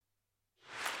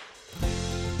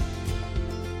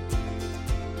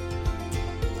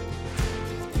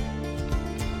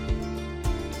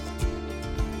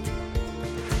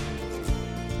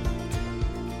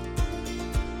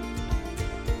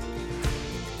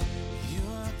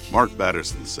Mark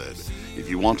Batterson said, "If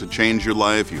you want to change your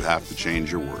life, you have to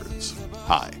change your words."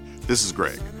 Hi, this is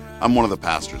Greg. I'm one of the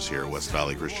pastors here at West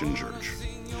Valley Christian Church.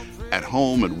 At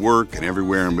home, at work, and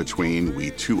everywhere in between,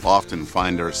 we too often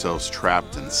find ourselves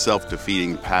trapped in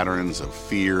self-defeating patterns of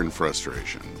fear and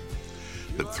frustration.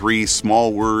 But 3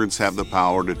 small words have the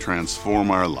power to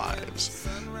transform our lives: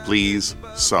 please,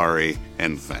 sorry,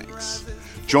 and thanks.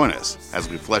 Join us as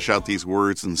we flesh out these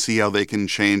words and see how they can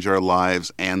change our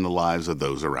lives and the lives of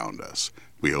those around us.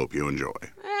 We hope you enjoy.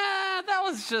 That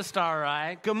was just all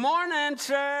right. Good morning,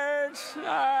 church. All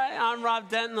right, I'm Rob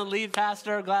Denton, the lead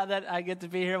pastor. Glad that I get to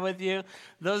be here with you.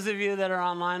 Those of you that are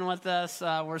online with us,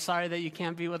 we're sorry that you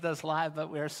can't be with us live, but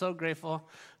we are so grateful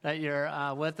that you're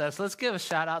with us. Let's give a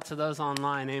shout out to those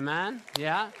online. Amen?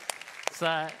 Yeah?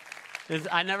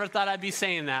 I never thought I'd be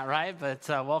saying that, right? But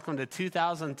welcome to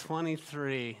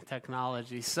 2023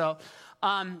 technology. So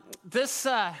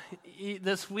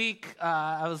this week,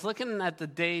 I was looking at the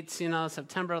dates.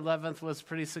 September 11th was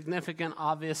pretty significant,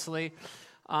 obviously.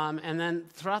 And then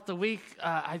throughout the week,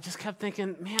 I just kept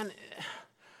thinking, man,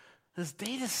 these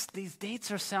dates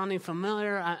are sounding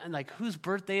familiar. Like, whose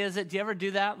birthday is it? Do you ever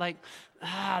do that? Like,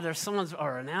 there's someone's,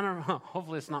 or an anniversary.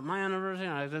 Hopefully it's not my anniversary.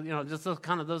 Just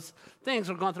those things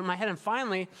were going through my head. And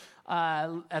finally,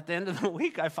 at the end of the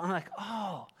week, I found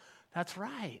oh, that's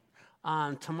right.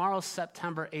 Tomorrow's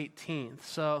September 18th.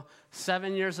 So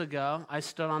 7 years ago, I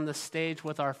stood on the stage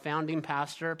with our founding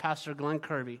pastor, Pastor Glenn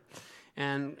Kirby.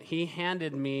 And he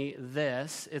handed me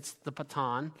this. It's the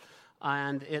baton.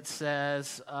 And it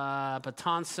says,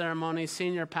 baton ceremony,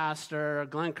 senior pastor,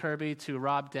 Glenn Kirby to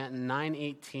Rob Denton,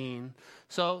 9/18.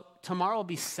 So tomorrow will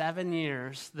be 7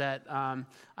 years that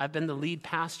I've been the lead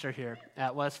pastor here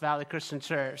at West Valley Christian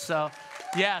Church. So,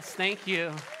 yes, thank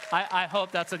you. I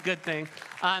hope that's a good thing.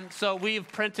 So we've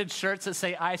printed shirts that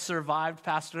say, "I survived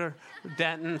Pastor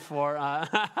Denton" for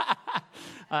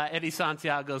Eddie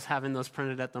Santiago's having those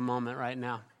printed at the moment right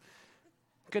now.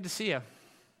 Good to see you.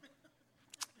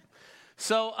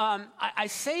 So I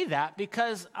say that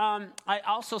because I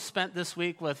also spent this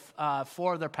week with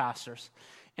 4 other pastors.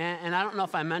 And I don't know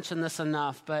if I mentioned this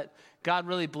enough, but God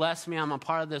really blessed me. I'm a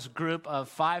part of this group of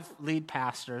 5 lead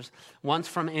pastors. One's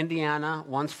from Indiana,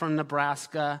 one's from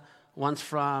Nebraska, one's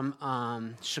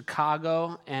from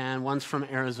Chicago, and one's from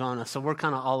Arizona. So we're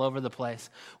kind of all over the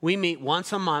place. We meet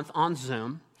once a month on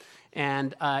Zoom.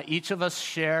 And each of us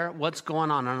share what's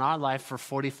going on in our life for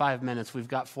 45 minutes. We've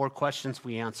got 4 questions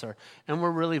we answer, and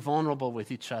we're really vulnerable with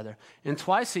each other. And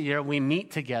twice a year, we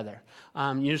meet together,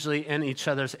 usually in each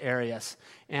other's areas.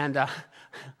 And I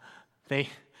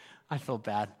feel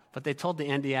bad, but they told the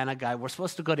Indiana guy, "We're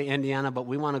supposed to go to Indiana, but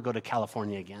we want to go to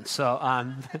California again." So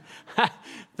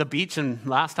the beach, and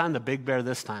last time, the Big Bear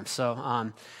this time.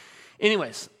 So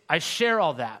anyways, I share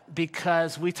all that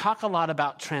because we talk a lot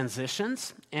about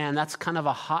transitions, and that's kind of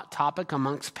a hot topic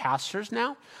amongst pastors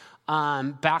now.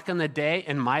 Back in the day,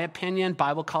 in my opinion,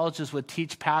 Bible colleges would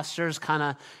teach pastors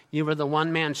you were the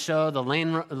one-man show, the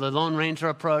Lone Ranger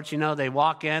approach. They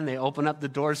walk in, they open up the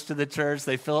doors to the church,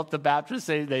 they fill up the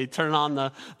baptistry, they turn on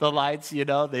the lights,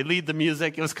 they lead the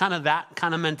music. It was kind of that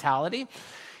kind of mentality.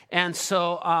 And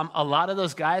so a lot of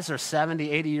those guys are 70,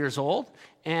 80 years old,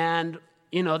 and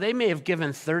they may have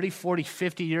given 30, 40,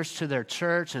 50 years to their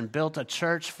church and built a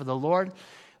church for the Lord,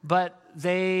 but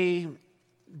they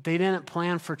didn't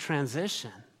plan for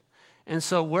transition. And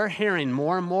so we're hearing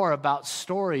more and more about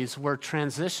stories where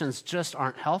transitions just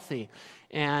aren't healthy.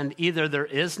 And either there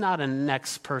is not a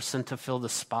next person to fill the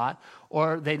spot,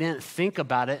 or they didn't think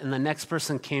about it, and the next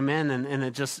person came in and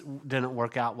it just didn't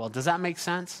work out well. Does that make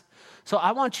sense? So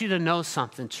I want you to know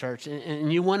something, church,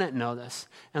 and you wouldn't know this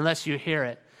unless you hear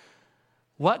it.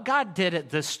 What God did at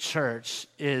this church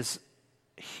is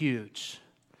huge.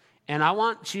 And I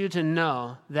want you to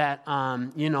know that,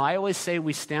 I always say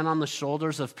we stand on the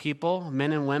shoulders of people,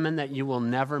 men and women that you will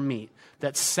never meet,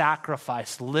 that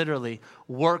sacrifice literally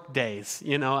work days,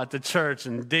 at the church,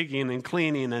 and digging and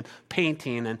cleaning and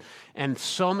painting and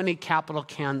so many capital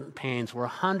campaigns where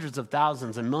hundreds of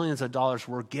thousands and millions of dollars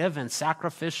were given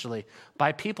sacrificially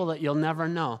by people that you'll never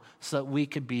know so that we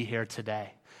could be here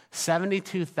today.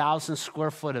 72,000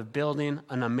 square foot of building,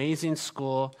 an amazing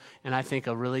school, and I think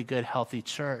a really good, healthy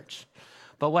church.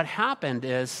 But what happened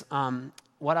is,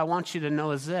 what I want you to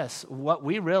know is this. What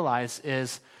we realize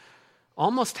is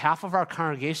almost half of our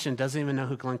congregation doesn't even know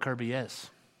who Glenn Kirby is.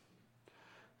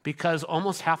 Because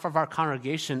almost half of our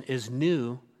congregation is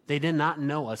new. They did not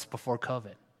know us before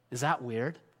COVID. Is that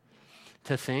weird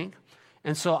to think?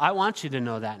 And so I want you to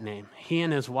know that name. He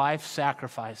and his wife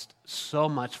sacrificed so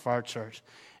much for our church.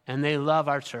 And they love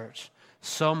our church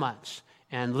so much.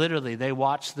 And literally, they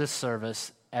watch this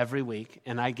service every week,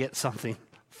 and I get something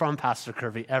from Pastor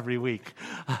Kirby every week,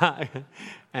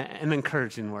 an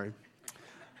encouraging word.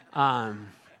 But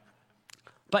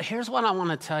here's what I want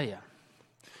to tell you,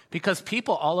 because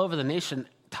people all over the nation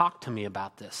talk to me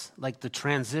about this, like the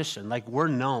transition, like we're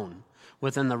known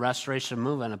within the restoration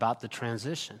movement about the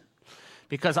transition.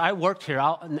 Because I worked here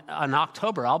in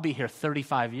October, I'll be here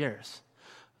 35 years.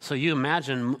 So you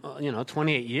imagine,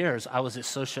 28 years, I was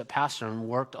associate pastor and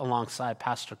worked alongside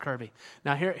Pastor Kirby.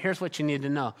 Now here's what you need to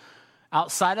know.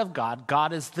 Outside of God,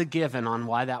 God is the given on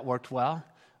why that worked well,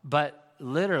 but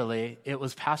literally it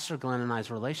was Pastor Glenn and I's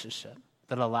relationship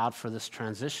that allowed for this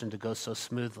transition to go so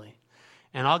smoothly.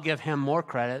 And I'll give him more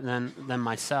credit than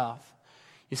myself.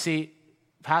 You see,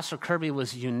 Pastor Kirby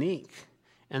was unique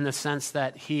in the sense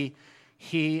that he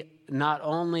not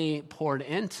only poured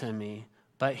into me,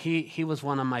 but he was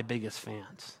one of my biggest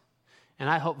fans. And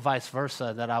I hope vice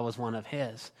versa, that I was one of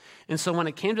his. And so when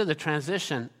it came to the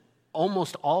transition,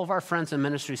 almost all of our friends in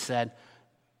ministry said,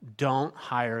 don't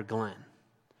hire Glenn.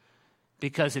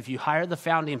 Because if you hire the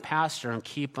founding pastor and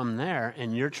keep him there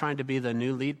and you're trying to be the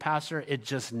new lead pastor, it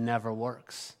just never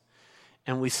works.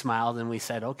 And we smiled and we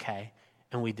said, okay,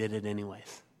 and we did it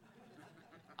anyways.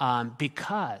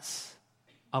 Because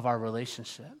of our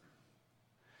relationship.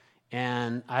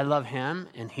 And I love him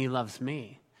and he loves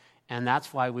me. And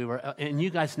that's why we were, and you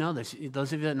guys know this,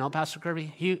 those of you that know Pastor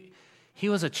Kirby, he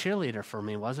was a cheerleader for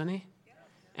me, wasn't he?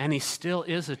 And he still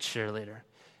is a cheerleader.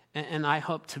 And I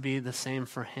hope to be the same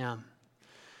for him.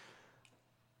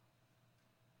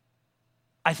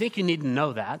 I think you need to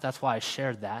know that. That's why I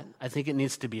shared that. I think it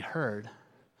needs to be heard.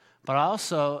 But I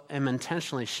also am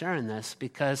intentionally sharing this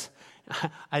because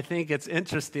I think it's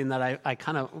interesting that I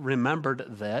kind of remembered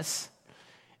this.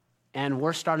 And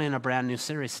we're starting a brand new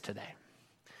series today.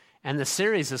 And the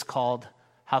series is called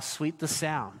How Sweet the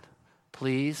Sound.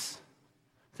 Please,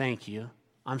 thank you,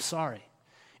 I'm sorry.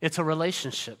 It's a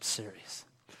relationship series.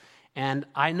 And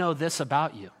I know this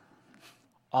about you.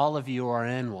 All of you are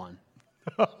in one.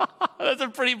 That's a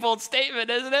pretty bold statement,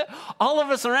 isn't it? All of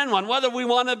us are in one, whether we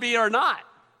want to be or not.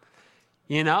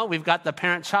 You know, we've got the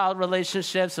parent-child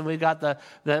relationships, and we've got the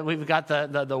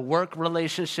work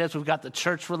relationships, we've got the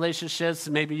church relationships.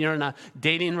 Maybe you're in a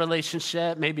dating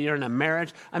relationship, maybe you're in a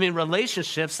marriage. I mean,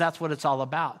 relationships, that's what it's all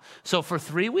about. So for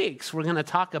 3 weeks, we're going to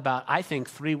talk about, I think,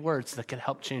 3 words that could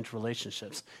help change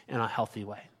relationships in a healthy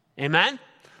way. Amen?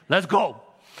 Let's go.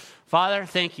 Father,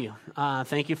 thank you.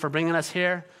 Thank you for bringing us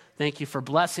here. Thank you for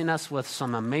blessing us with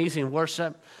some amazing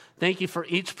worship. Thank you for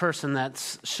each person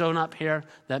that's shown up here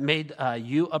that made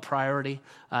you a priority.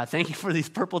 Thank you for these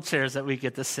purple chairs that we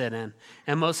get to sit in.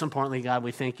 And most importantly, God,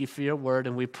 we thank you for your word,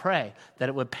 and we pray that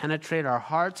it would penetrate our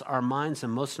hearts, our minds,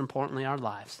 and most importantly, our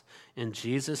lives. In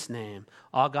Jesus' name.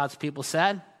 All God's people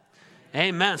said?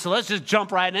 Amen. So let's just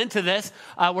jump right into this.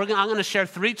 I'm going to share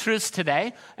 3 truths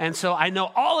today. And so I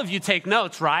know all of you take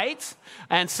notes, right?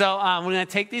 And so we're going to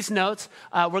take these notes.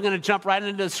 We're going to jump right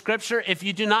into the scripture. If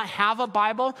you do not have a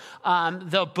Bible,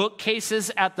 the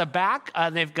bookcases at the back,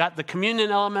 they've got the communion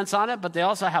elements on it, but they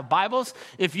also have Bibles.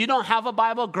 If you don't have a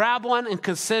Bible, grab one and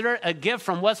consider a gift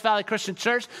from West Valley Christian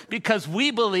Church, because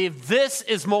we believe this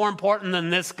is more important than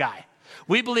this guy.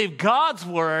 We believe God's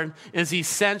word is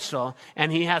essential,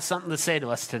 and he has something to say to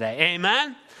us today.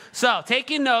 Amen? So,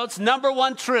 taking notes, number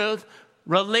 1 truth,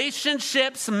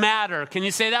 relationships matter. Can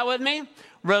you say that with me?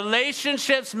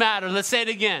 Relationships matter. Let's say it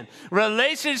again.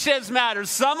 Relationships matter.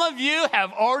 Some of you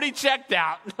have already checked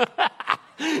out.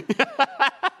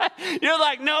 You're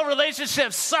like, no,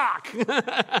 relationships suck.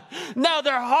 No,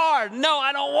 they're hard. No,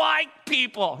 I don't like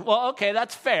people. Well, okay,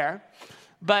 that's fair,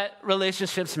 but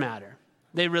relationships matter.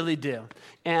 They really do.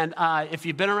 And if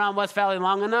you've been around West Valley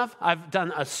long enough, I've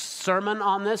done a sermons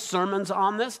on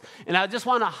this, and I just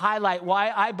want to highlight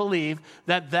why I believe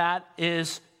that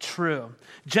is true.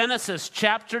 Genesis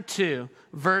chapter 2,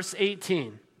 verse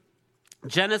 18.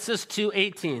 Genesis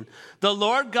 2:18. The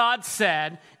Lord God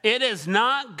said, "It is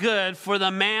not good for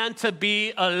the man to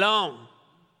be alone."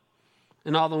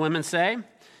 And all the women say,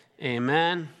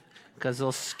 amen. Because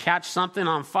they'll catch something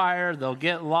on fire, they'll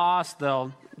get lost,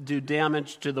 they'll do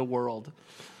damage to the world.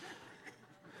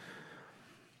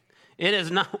 It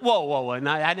is not, whoa.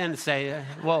 No, I didn't say,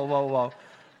 whoa.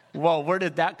 Where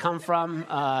did that come from?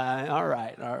 All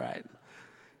right.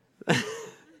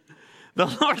 The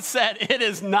Lord said, it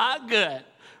is not good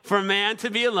for man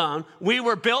to be alone. We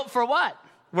were built for what?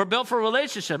 We're built for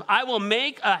relationship. I will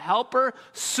make a helper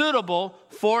suitable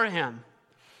for him.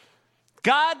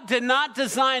 God did not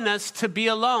design us to be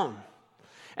alone.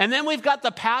 And then we've got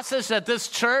the passage at this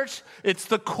church. It's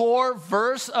the core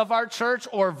verse of our church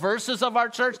or verses of our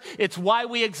church. It's why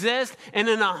we exist. And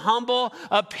in a humble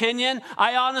opinion,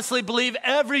 I honestly believe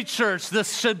every church,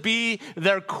 this should be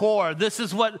their core. This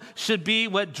is what should be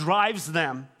what drives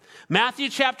them. Matthew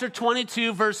chapter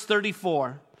 22, verse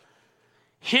 34.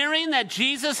 Hearing that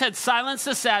Jesus had silenced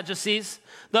the Sadducees,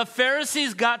 the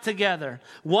Pharisees got together.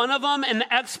 One of them, an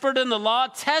expert in the law,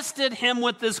 tested him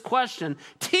with this question: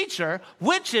 "Teacher,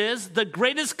 which is the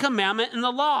greatest commandment in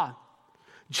the law?"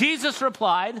 Jesus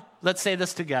replied, let's say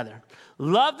this together: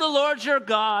 "Love the Lord your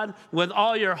God with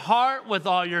all your heart, with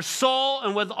all your soul,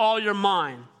 and with all your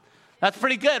mind." That's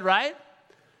pretty good, right?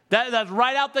 That's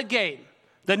right out the gate.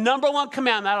 The number one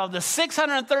commandment out of the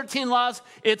 613 laws,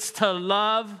 it's to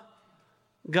love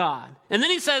God. And then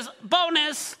he says,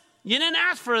 bonus, you didn't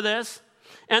ask for this.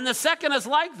 And the second is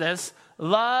like this: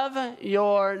 love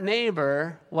your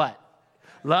neighbor, what?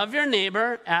 Love your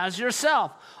neighbor as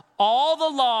yourself. All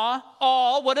the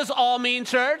law, what does all mean,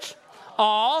 church?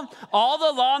 All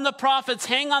the law and the prophets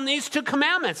hang on these two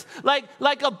commandments. Like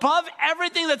above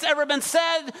everything that's ever been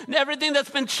said, everything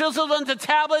that's been chiseled onto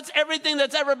tablets, everything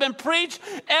that's ever been preached,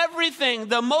 everything.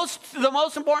 The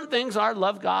most important things are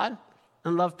love God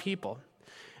and love people.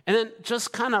 And then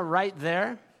just kind of right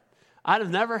there,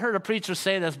 I've never heard a preacher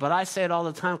say this, but I say it all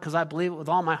the time because I believe it with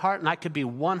all my heart, and I could be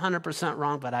 100%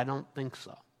 wrong, but I don't think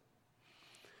so.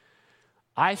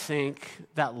 I think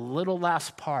that little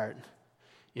last part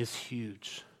is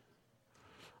huge.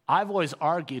 I've always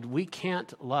argued we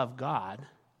can't love God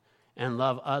and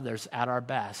love others at our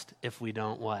best if we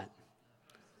don't what?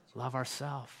 Love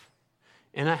ourselves.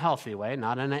 In a healthy way,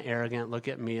 not in an arrogant, look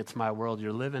at me, it's my world,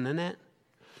 you're living in it.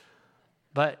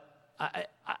 But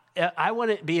I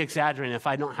wouldn't be exaggerating if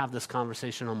I don't have this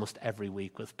conversation almost every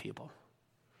week with people.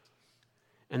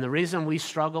 And the reason we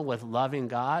struggle with loving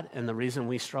God and the reason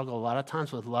we struggle a lot of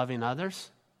times with loving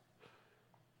others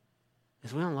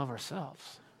is we don't love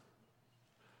ourselves.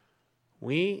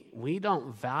 We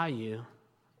don't value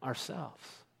ourselves.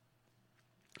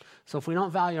 So if we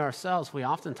don't value ourselves, we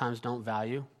oftentimes don't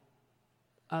value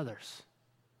others.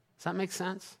 Does that make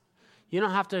sense? You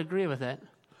don't have to agree with it,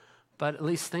 but at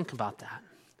least think about that.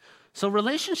 So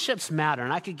relationships matter,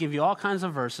 and I could give you all kinds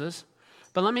of verses,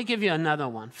 but let me give you another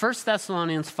one. 1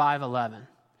 Thessalonians 5:11.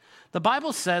 The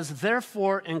Bible says,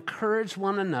 "Therefore encourage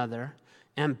one another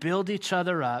and build each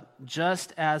other up,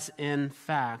 just as in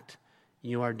fact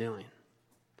you are doing."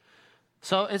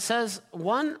 So it says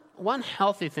one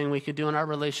healthy thing we could do in our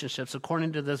relationships,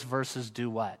 according to this verse, is do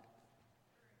what?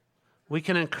 We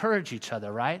can encourage each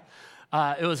other, right?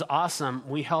 It was awesome.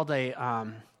 We held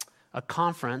a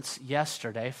conference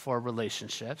yesterday for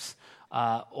relationships.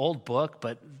 Old book,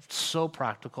 but so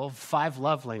practical. 5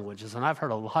 love languages. And I've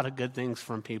heard a lot of good things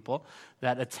from people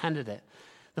that attended it.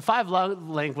 The 5 love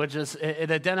languages,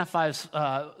 it identifies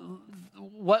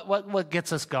what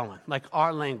gets us going, like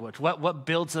our language, what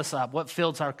builds us up, what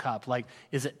fills our cup. Like,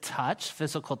 is it touch,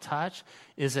 physical touch?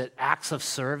 Is it acts of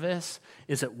service?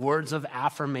 Is it words of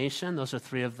affirmation? Those are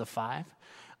 3 of the 5.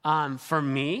 For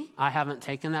me, I haven't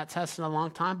taken that test in a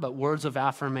long time, but words of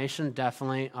affirmation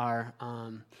definitely are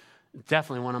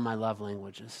definitely one of my love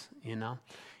languages, you know.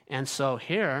 And so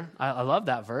here, I love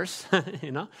that verse,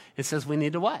 you know. It says we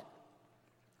need to what?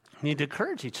 We need to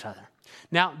encourage each other.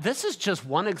 Now, this is just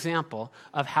one example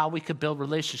of how we could build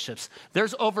relationships.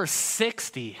 There's over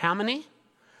 60, how many?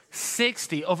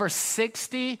 60, over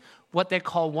 60 what they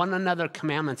call one another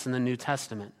commandments in the New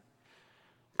Testament.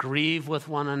 Grieve with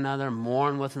one another,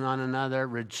 mourn with one another,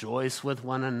 rejoice with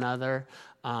one another,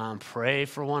 pray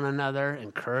for one another,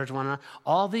 encourage one another.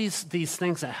 All these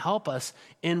things that help us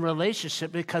in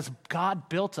relationship because God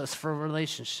built us for a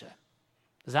relationship.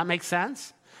 Does that make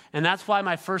sense? And that's why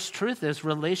my first truth is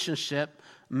relationship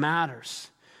matters.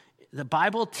 The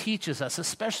Bible teaches us,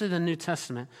 especially the New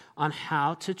Testament, on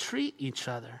how to treat each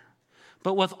other.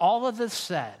 But with all of this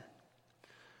said,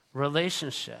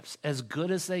 relationships, as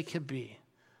good as they could be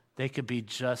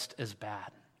just as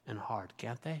bad and hard,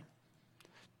 can't they?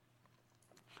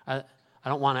 I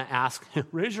don't want to ask,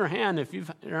 raise your hand if you're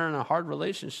in a hard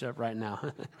relationship right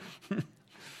now.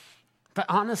 But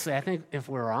honestly, I think if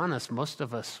we're honest, most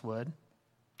of us would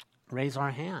raise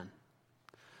our hand.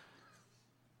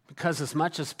 Because as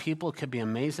much as people could be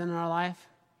amazing in our life,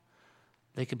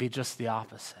 they could be just the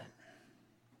opposite.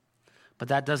 But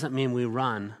that doesn't mean we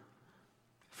run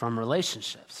from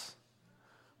relationships.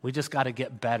 We just got to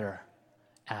get better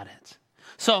at it.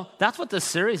 So that's what this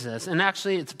series is. And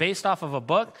actually, it's based off of a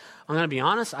book. I'm going to be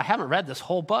honest, I haven't read this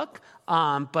whole book,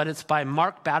 but it's by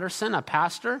Mark Batterson, a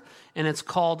pastor, and it's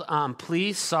called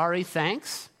Please, Sorry,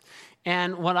 Thanks.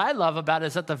 And what I love about it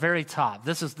is at the very top.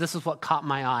 This is what caught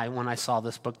my eye when I saw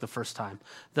this book the first time.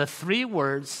 The 3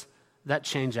 words that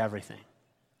change everything.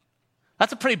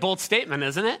 That's a pretty bold statement,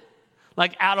 isn't it?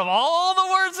 Like, out of all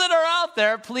the words that are out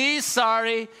there, please,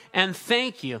 sorry, and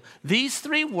thank you, these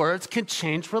 3 words can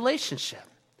change relationship.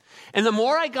 And the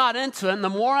more I got into it and the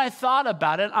more I thought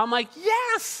about it, I'm like,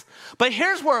 yes. But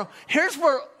here's where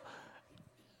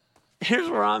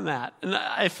I'm at. And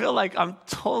I feel like I'm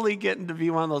totally getting to be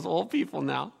one of those old people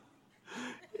now.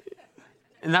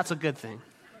 And that's a good thing.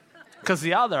 Because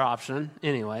the other option,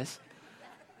 anyways.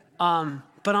 But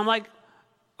I'm like,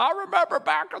 I remember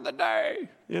back in the day,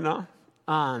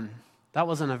 That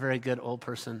wasn't a very good old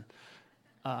person.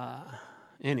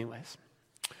 Anyways.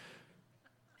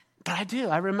 But I do.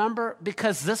 I remember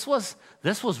because this was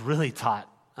really taught,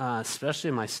 especially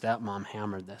my stepmom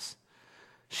hammered this.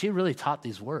 She really taught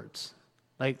these words.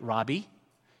 Like, Robbie,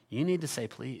 you need to say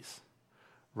please.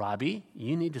 Robbie,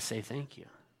 you need to say thank you.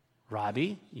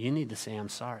 Robbie, you need to say I'm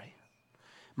sorry.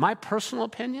 My personal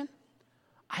opinion,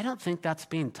 I don't think that's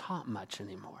being taught much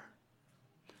anymore.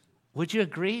 Would you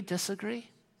agree, disagree?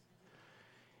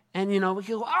 And, we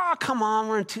could go, oh, come on,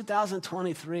 we're in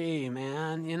 2023,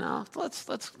 man. Let's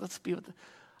be with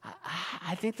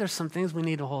I think there's some things we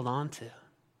need to hold on to.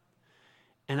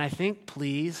 And I think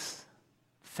please,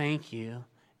 thank you,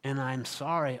 and I'm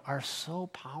sorry are so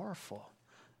powerful,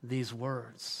 these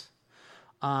words.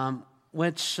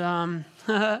 Which,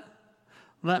 let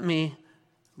me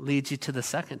lead you to the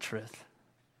second truth.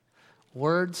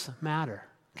 Words matter.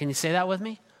 Can you say that with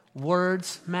me?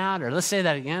 Words matter. Let's say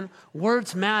that again.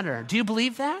 Words matter. Do you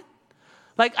believe that?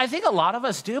 Like, I think a lot of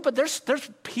us do, but there's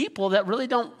people that really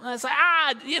don't. It's like,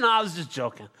 I was just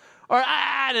joking. Or,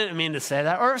 I didn't mean to say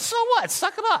that. Or, so what?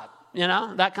 Suck it up.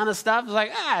 That kind of stuff. It's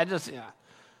like,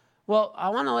 Well, I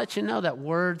want to let you know that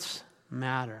words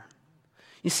matter.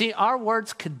 You see, our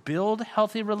words could build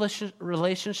healthy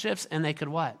relationships, and they could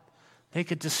what? They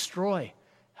could destroy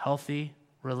healthy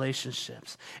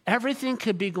relationships. Everything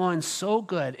could be going so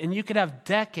good, and you could have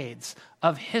decades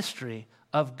of history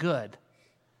of good,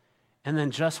 and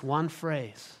then just one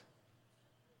phrase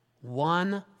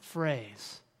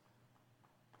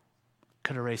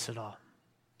could erase it all.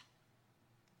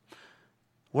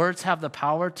 Words have the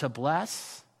power to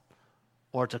bless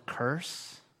or to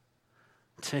curse,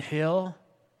 to heal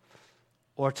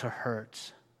or to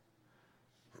hurt,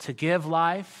 to give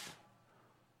life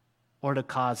or to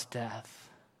cause death.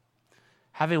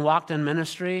 Having walked in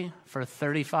ministry for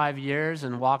 35 years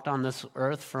and walked on this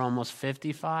earth for almost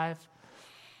 55,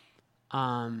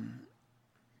 I've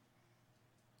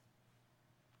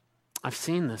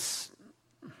seen this.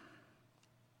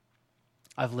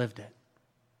 I've lived it.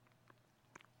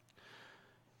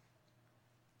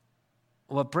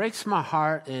 What breaks my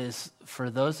heart is for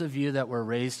those of you that were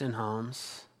raised in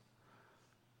homes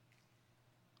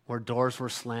where doors were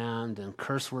slammed and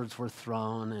curse words were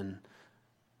thrown and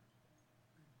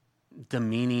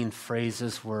demeaning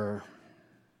phrases were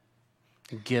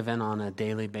given on a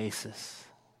daily basis.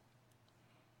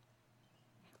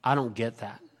 I don't get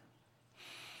that.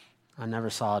 I never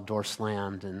saw a door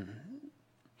slammed, and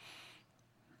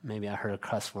maybe I heard a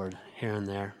cuss word here and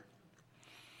there.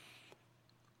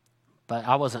 But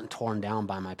I wasn't torn down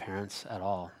by my parents at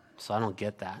all, so I don't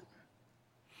get that.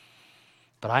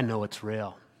 But I know it's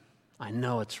real. I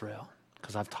know it's real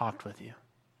because I've talked with you.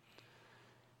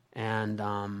 And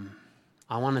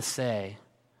I want to say,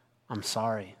 I'm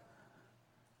sorry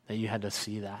that you had to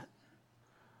see that.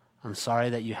 I'm sorry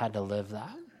that you had to live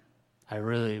that. I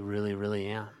really, really, really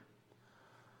am.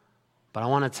 But I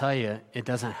want to tell you, it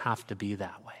doesn't have to be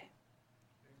that way.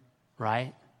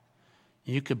 Right?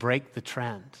 You could break the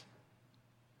trend.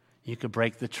 You could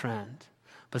break the trend.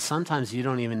 But sometimes you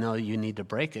don't even know you need to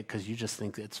break it because you just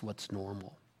think it's what's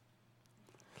normal.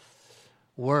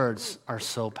 Words are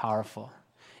so powerful.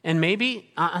 And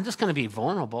maybe, I'm just going to be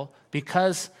vulnerable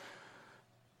because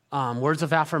words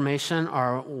of affirmation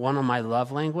are one of my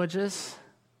love languages.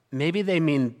 Maybe they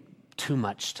mean too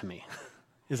much to me.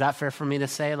 Is that fair for me to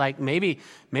say? Like maybe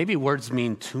words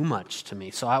mean too much to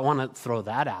me. So I want to throw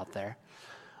that out there.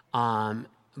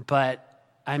 But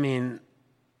I mean,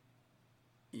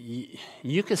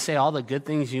 you could say all the good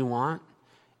things you want,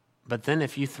 but then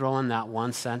if you throw in that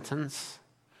one sentence,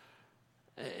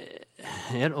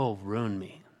 it'll ruin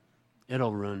me.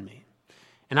 It'll ruin me.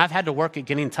 And I've had to work at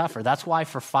getting tougher. That's why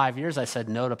for 5 years I said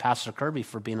no to Pastor Kirby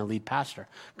for being a lead pastor,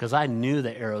 because I knew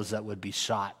the arrows that would be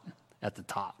shot at the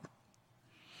top.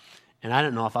 And I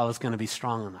didn't know if I was going to be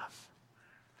strong enough.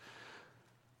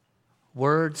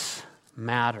 Words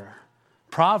matter.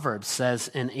 Proverbs says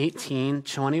in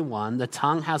 18:21, the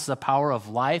tongue has the power of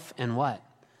life and what?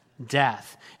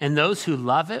 death, and those who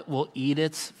love it will eat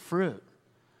its fruit.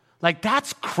 Like,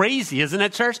 that's crazy, isn't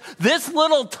it, church? This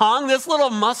little tongue, this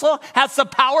little muscle has the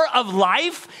power of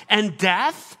life and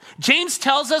death. James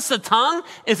tells us the tongue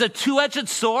is a two-edged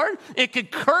sword. It could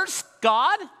curse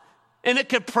God and it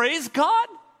could praise God.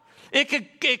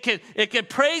 It could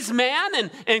praise man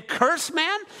and curse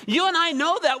man. You and I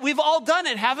know that. We've all done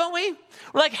it, haven't we?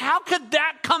 We're like, how could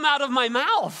that come out of my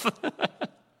mouth?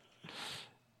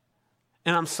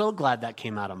 And I'm so glad that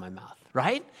came out of my mouth,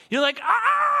 right? You're like,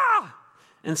 ah!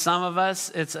 And some of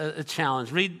us, it's a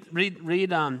challenge.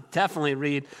 Definitely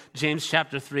read James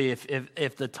chapter 3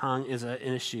 if the tongue is an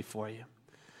issue for you.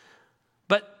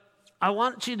 But I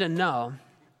want you to know,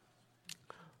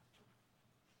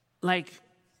 like,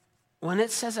 when it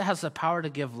says it has the power to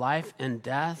give life and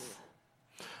death,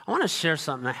 I want to share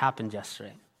something that happened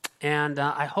yesterday. And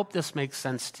I hope this makes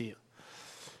sense to you.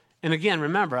 And again,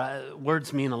 remember,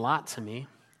 words mean a lot to me.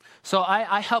 So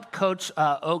I help coach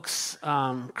Oaks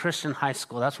Christian High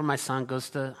School. That's where my son goes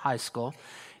to high school.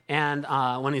 And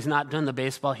when he's not doing the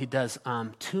baseball, he does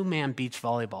two-man beach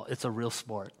volleyball. It's a real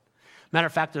sport. Matter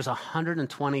of fact, there's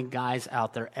 120 guys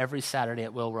out there every Saturday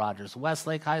at Will Rogers,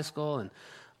 Westlake High School and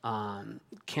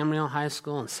Camryn High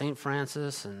School and St.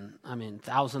 Francis and,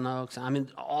 Thousand Oaks.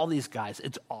 All these guys.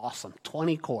 It's awesome.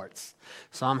 20 courts.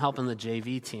 So I'm helping the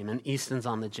JV team, and Easton's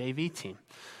on the JV team.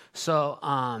 So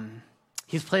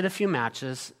he's played a few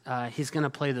matches. He's going to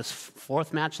play this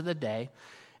fourth match of the day.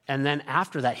 And then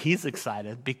after that, he's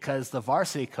excited because the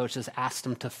varsity coaches asked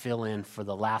him to fill in for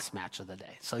the last match of the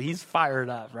day. So he's fired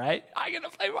up, right? I get to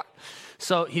play more.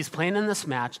 So he's playing in this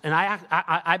match. And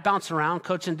I bounce around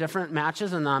coaching different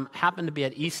matches, and happen to be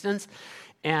at Easton's.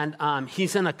 And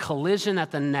he's in a collision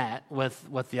at the net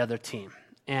with the other team.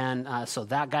 And so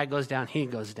that guy goes down, he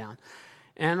goes down.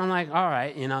 And I'm like, all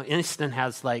right, Easton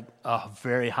has like a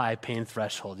very high pain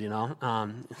threshold,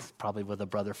 probably with a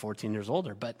brother 14 years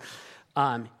older. But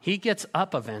he gets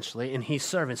up eventually, and he's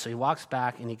serving. So he walks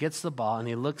back, and he gets the ball, and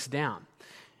he looks down.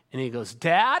 And he goes,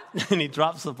 Dad? And he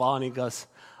drops the ball, and he goes,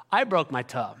 I broke my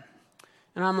toe.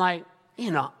 And I'm like,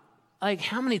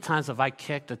 how many times have I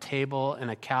kicked a table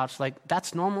and a couch? Like,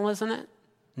 that's normal, isn't it?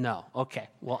 No. Okay.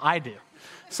 Well, I do.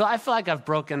 So I feel like I've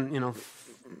broken,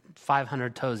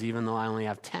 500 toes, even though I only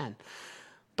have 10.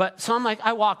 But so I'm like,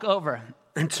 I walk over,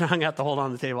 and trying out to hold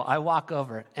on the table. I walk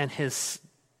over, and his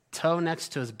toe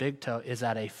next to his big toe is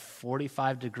at a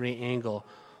 45-degree angle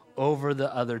over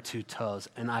the other two toes,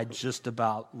 and I just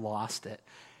about lost it.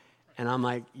 And I'm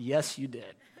like, yes, you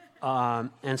did.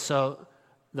 And so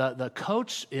the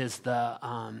coach is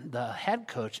the head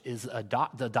coach is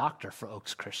the doctor for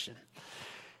Oaks Christian.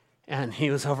 And he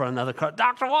was over on another car,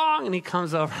 Dr. Wong, and he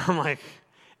comes over. I'm like,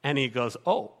 and he goes,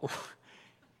 oh.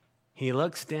 He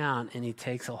looks down, and he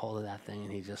takes a hold of that thing,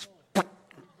 and he just,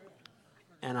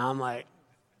 and I'm like,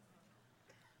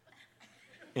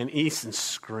 and Easton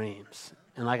screams.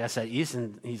 And like I said,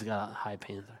 Easton, he's got a high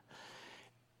pain there.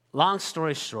 Long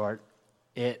story short,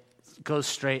 it goes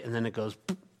straight, and then it goes,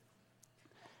 boop.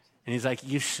 And he's like,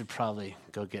 you should probably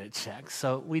go get it checked.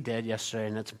 So we did yesterday,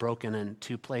 and it's broken in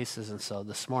 2 places. And so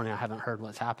this morning, I haven't heard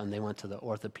what's happened. They went to the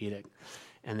orthopedic,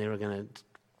 and they were going to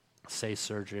say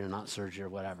surgery or not surgery or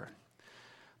whatever.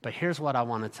 But here's what I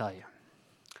want to tell you.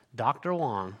 Dr.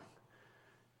 Wong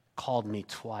called me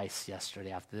twice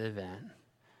yesterday after the event.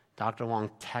 Dr. Wong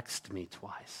texted me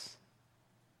twice.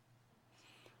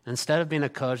 Instead of being a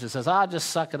coach that says,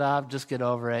 just suck it up, just get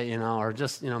over it, or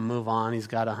just, move on. He's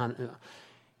got 100.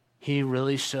 He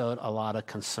really showed a lot of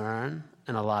concern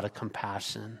and a lot of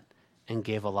compassion and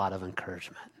gave a lot of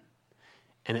encouragement.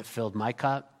 And it filled my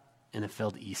cup, and it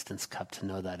filled Easton's cup to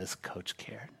know that his coach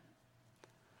cared.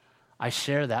 I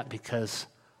share that because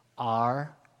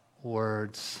our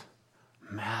words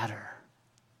matter.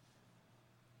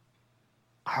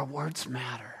 Our words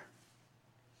matter.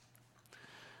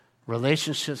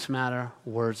 Relationships matter,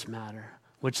 words matter,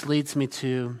 which leads me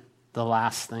to the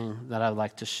last thing that I'd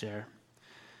like to share.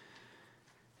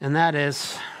 And that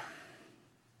is,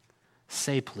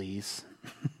 say please.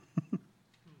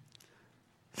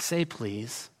 Say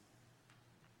please.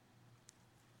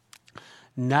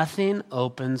 Nothing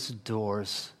opens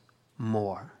doors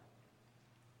more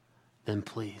than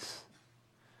please.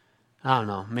 I don't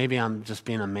know, maybe I'm just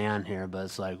being a man here, but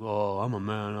it's like, I'm a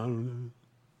man.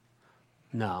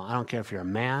 No, I don't care if you're a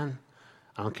man.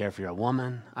 I don't care if you're a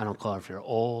woman. I don't care if you're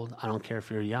old. I don't care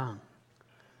if you're young.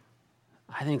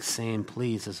 I think saying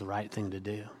please is the right thing to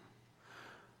do.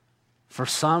 For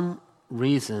some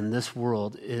reason, this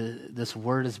word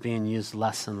is being used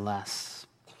less and less.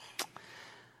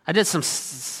 I did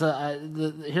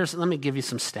let me give you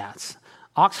some stats.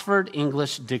 Oxford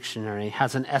English Dictionary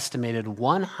has an estimated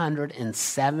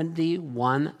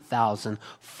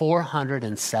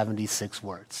 171,476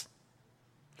 words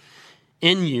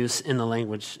in use in the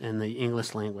language, in the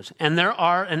English language. And there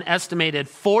are an estimated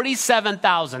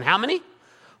 47,000, how many?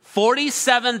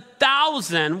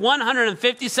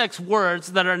 47,156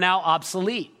 words that are now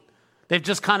obsolete. They've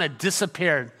just kind of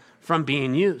disappeared from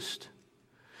being used.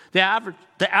 The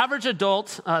average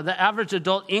adult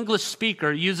English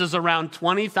speaker uses around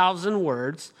 20,000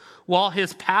 words, while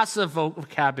his passive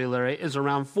vocabulary is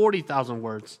around 40,000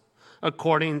 words,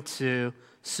 according to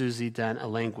Susie Dent, a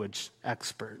language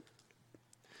expert.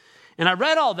 And I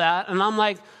read all that, and I'm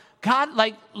like, God,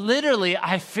 like literally,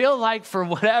 I feel like for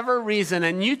whatever reason,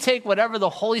 and you take whatever the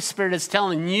Holy Spirit is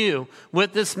telling you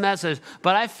with this message,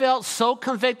 but I felt so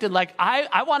convicted, like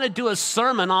I want to do a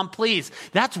sermon on please.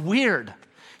 That's weird.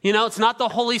 You know, it's not the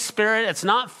Holy Spirit, it's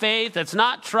not faith, it's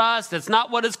not trust, it's not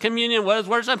what is communion, what is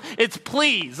worship, it's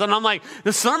please. And I'm like,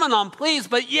 the sermon on please,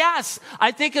 but yes,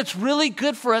 I think it's really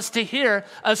good for us to hear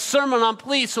a sermon on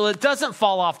please so it doesn't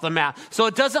fall off the map, so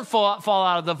it doesn't fall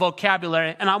out of the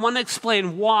vocabulary. And I want to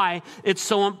explain why it's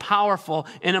so powerful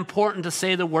and important to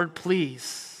say the word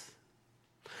please.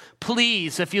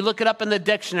 Please, if you look it up in the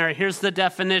dictionary, here's the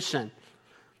definition.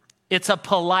 It's a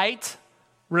polite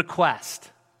request.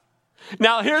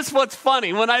 Now, here's what's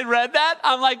funny. When I read that,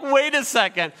 I'm like, wait a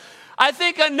second. I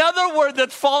think another word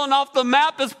that's fallen off the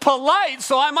map is polite.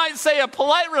 So I might say a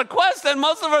polite request, and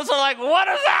most of us are like, what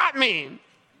does that mean?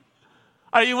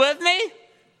 Are you with me?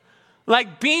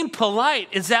 Like being polite,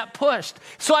 is that pushed?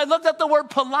 So I looked up the word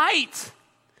polite.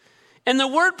 And the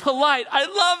word polite, I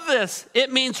love this.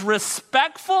 It means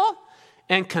respectful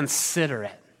and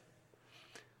considerate.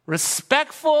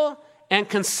 Respectful and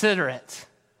considerate.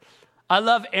 I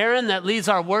love Aaron that leads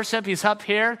our worship. He's up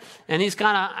here, and he's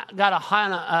got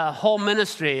a whole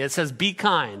ministry. It says, be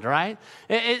kind, right?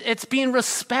 It's being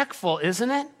respectful,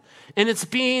 isn't it? And it's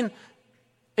being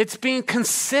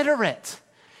considerate.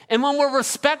 And when we're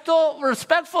respectful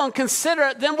and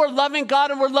considerate, then we're loving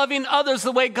God and we're loving others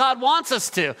the way God wants us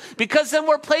to. Because then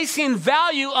we're placing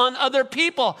value on other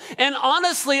people. And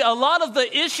honestly, a lot of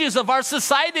the issues of our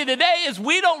society today is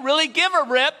we don't really give a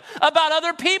rip about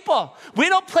other people. We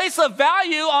don't place a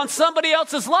value on somebody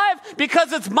else's life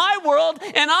because it's my world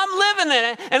and I'm living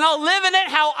in it. And I'll live in it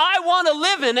how I want to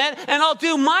live in it. And I'll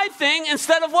do my thing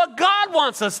instead of what God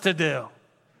wants us to do.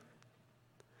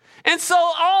 And so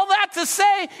all that to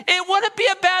say, it wouldn't be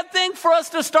a bad thing for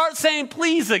us to start saying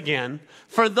please again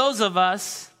for those of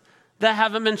us that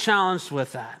haven't been challenged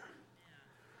with that.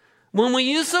 When we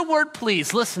use the word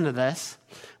please, listen to this.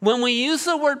 When we use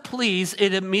the word please,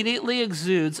 it immediately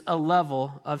exudes a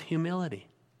level of humility.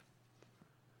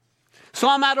 So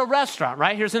I'm at a restaurant,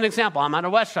 right? Here's an example. I'm at a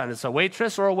restaurant. It's a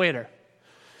waitress or a waiter.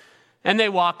 And they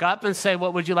walk up and say,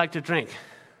 what would you like to drink?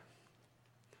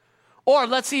 Or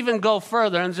let's even go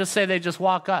further and just say they just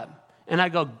walk up. And I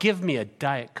go, give me a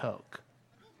Diet Coke.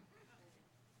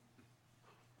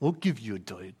 We'll give you a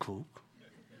Diet Coke.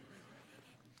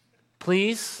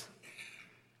 Please,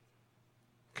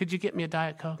 could you get me a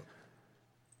Diet Coke?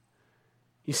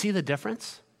 You see the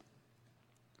difference?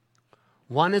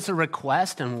 One is a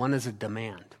request and one is a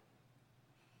demand.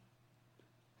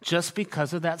 Just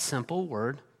because of that simple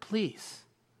word, please.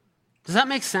 Does that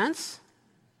make sense?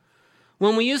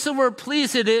 When we use the word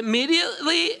please, it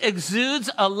immediately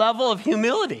exudes a level of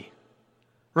humility,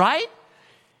 right?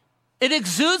 It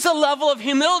exudes a level of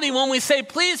humility when we say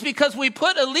please because we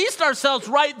put at least ourselves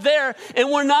right there and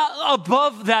we're not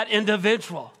above that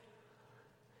individual.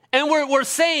 And we're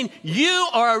saying, you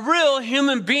are a real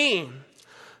human being.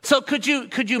 So could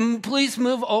you please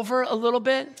move over a little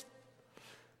bit?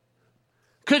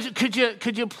 Could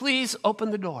you please open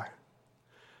the door?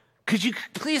 Could you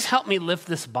please help me lift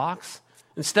this box?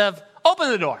 Instead of, open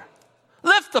the door,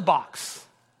 lift the box.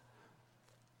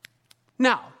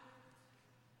 Now,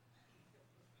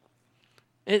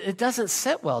 it doesn't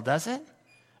sit well, does it?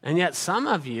 And yet some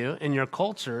of you in your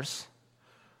cultures,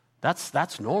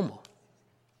 that's normal.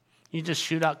 You just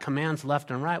shoot out commands left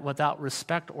and right without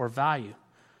respect or value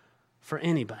for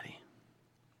anybody.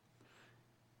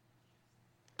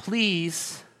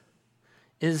 Please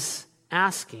is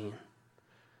asking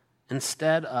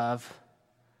instead of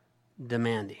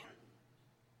demanding.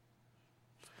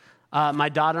 My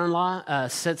daughter-in-law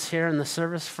sits here in the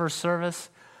first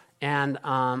service, and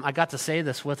I got to say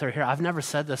this with her here. I've never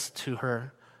said this to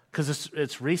her because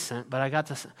it's recent, but I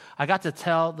got to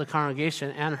tell the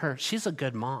congregation and her, she's a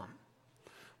good mom.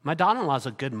 My daughter-in-law is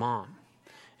a good mom,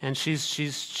 and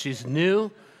she's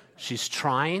new, she's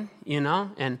trying, you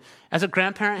know. And as a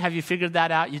grandparent, have you figured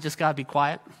that out? You just got to be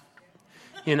quiet.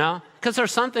 you know? Because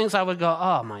there's some things I would go,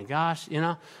 oh my gosh, you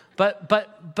know? But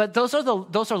those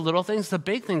are little things. The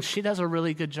big things, she does a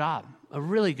really good job. So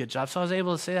I was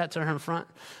able to say that to her in front.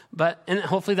 And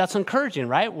hopefully that's encouraging,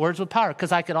 right? Words with power.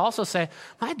 Because I could also say,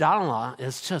 my daughter-in-law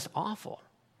is just awful.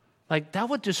 Like, that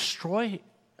would destroy,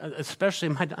 especially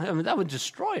that would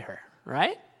destroy her,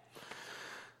 right?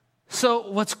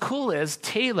 So what's cool is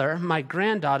Taylor, my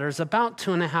granddaughter, is about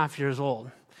 2.5 years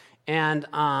old. And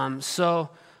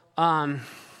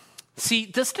see,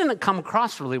 this didn't come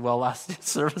across really well last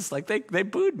service. Like, they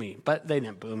booed me, but they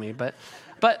didn't boo me. But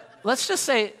let's just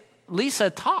say Lisa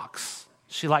talks.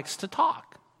 She likes to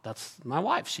talk. That's my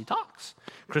wife. She talks.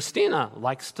 Christina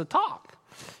likes to talk.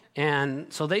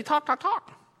 And so they talk.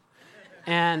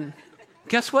 And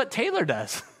guess what Taylor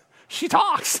does? She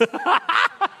talks.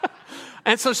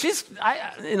 And so she's,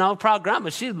 proud grandma,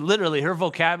 but she literally, her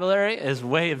vocabulary is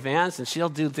way advanced, and she'll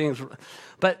do things.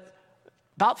 But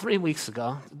about 3 weeks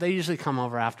ago, they usually come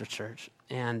over after church.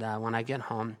 And when I get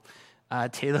home,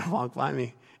 Taylor walked by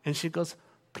me, and she goes,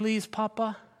 "Please,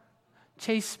 Papa,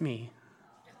 chase me."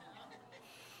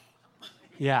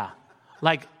 Yeah.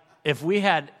 Like, if we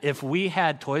had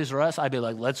Toys R Us, I'd be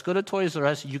like, let's go to Toys R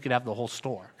Us. You could have the whole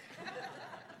store.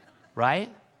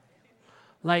 Right?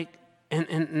 Like,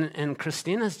 and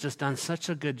Christina's just done such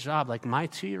a good job. Like, my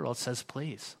 2-year-old says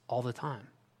please all the time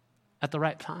at the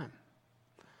right time.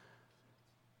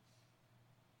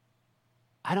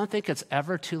 I don't think it's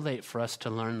ever too late for us to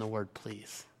learn the word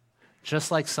please.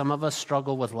 Just like some of us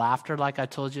struggle with laughter, like I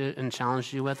told you and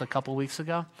challenged you with a couple weeks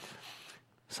ago,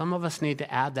 some of us need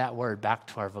to add that word back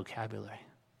to our vocabulary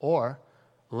or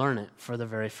learn it for the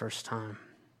very first time.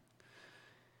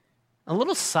 A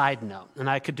little side note, and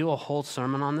I could do a whole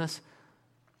sermon on this.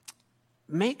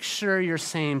 Make sure you're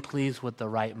saying please with the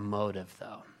right motive,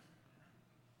 though.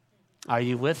 Are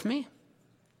you with me?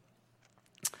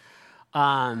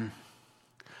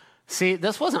 See,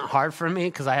 this wasn't hard for me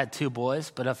because I had 2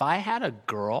 boys, but if I had a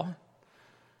girl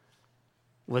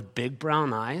with big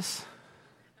brown eyes,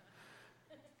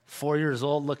 4 years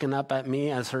old, looking up at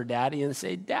me as her daddy and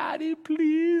say, "Daddy,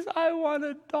 please, I want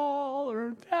a doll,"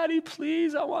 or "Daddy,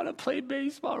 please, I want to play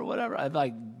baseball," or whatever, I'd be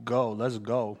like, "Go, let's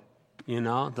go." You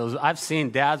know, I've seen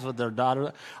dads with their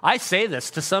daughter. I say this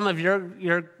to some of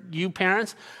you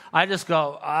parents. I just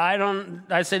go,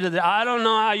 I say to them, I don't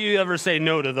know how you ever say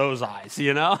no to those eyes,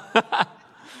 you know?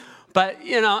 But,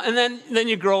 you know, and then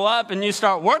you grow up and you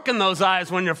start working those eyes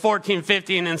when you're 14,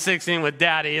 15, and 16 with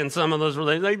daddy and some of those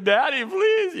relationships. Like, "Daddy,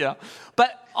 please," you know.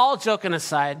 But all joking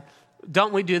aside,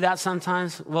 don't we do that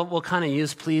sometimes? We'll kind of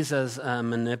use please as a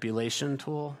manipulation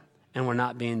tool, and we're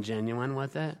not being genuine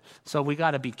with it. So we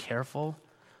got to be careful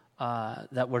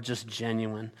that we're just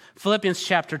genuine. Philippians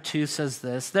chapter 2 says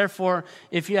this: "Therefore,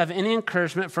 if you have any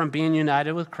encouragement from being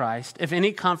united with Christ, if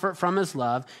any comfort from his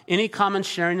love, any common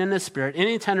sharing in his spirit,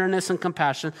 any tenderness and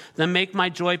compassion, then make my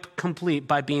joy complete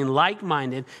by being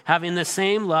like-minded, having the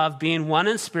same love, being one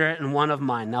in spirit and one of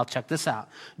mind." Now check this out.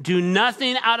 "Do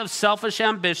nothing out of selfish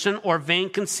ambition or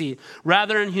vain conceit.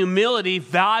 Rather, in humility,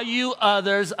 value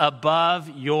others above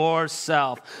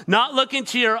yourself, not looking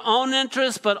to your own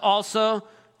interests, but also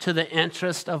to the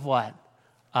interest of what?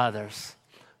 Others."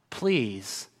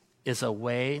 Please is a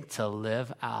way to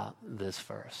live out this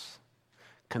verse.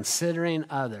 Considering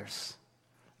others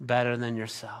better than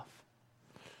yourself.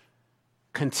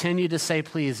 Continue to say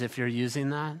please if you're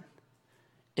using that.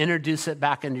 Introduce it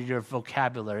back into your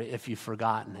vocabulary if you've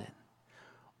forgotten it.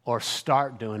 Or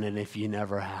start doing it if you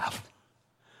never have.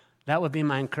 That would be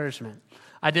my encouragement.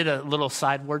 I did a little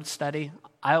side word study.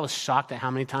 I was shocked at how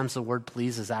many times the word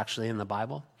please is actually in the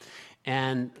Bible.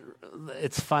 And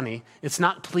it's funny. It's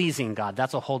not pleasing God.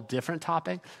 That's a whole different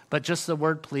topic. But just the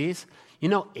word please. You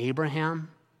know, Abraham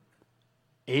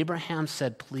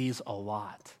said please a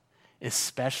lot,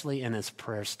 especially in his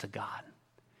prayers to God.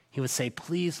 He would say,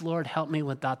 "Please, Lord, help me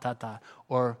with ...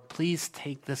 or "Please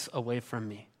take this away from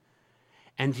me."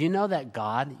 And do you know that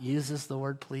God uses the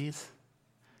word please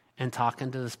in talking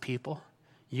to his people?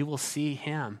 You will see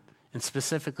him. And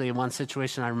specifically in one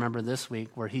situation I remember this week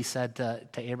where he said to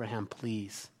Abraham,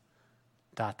 "Please, ...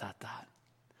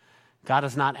 God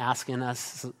is not asking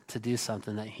us to do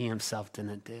something that he himself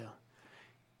didn't do.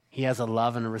 He has a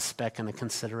love and a respect and a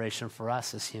consideration for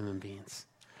us as human beings.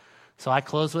 So I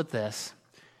close with this.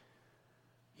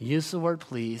 Use the word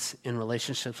please in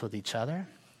relationships with each other.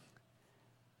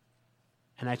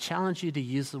 And I challenge you to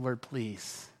use the word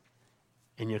please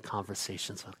in your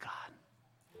conversations with God.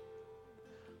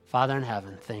 Father in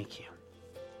heaven, thank you.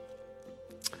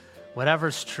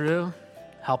 Whatever's true,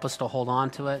 help us to hold on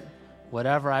to it.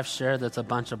 Whatever I've shared that's a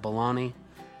bunch of baloney,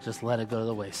 just let it go to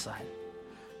the wayside.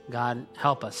 God,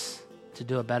 help us to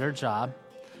do a better job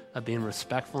of being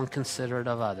respectful and considerate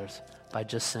of others by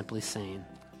just simply saying,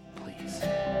 please.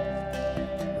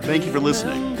 Thank you for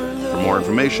listening. For more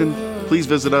information, please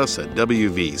visit us at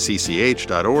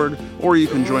wvcch.org, or you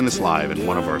can join us live in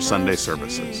one of our Sunday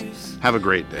services. Have a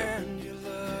great day.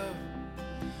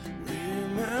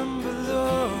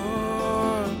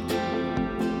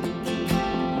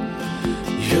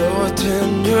 Your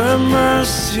tender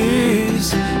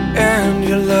mercies and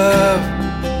your love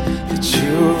that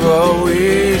you've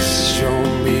always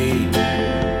shown me.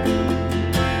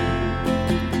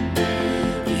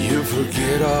 You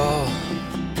forget all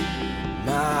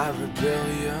my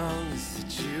rebellion.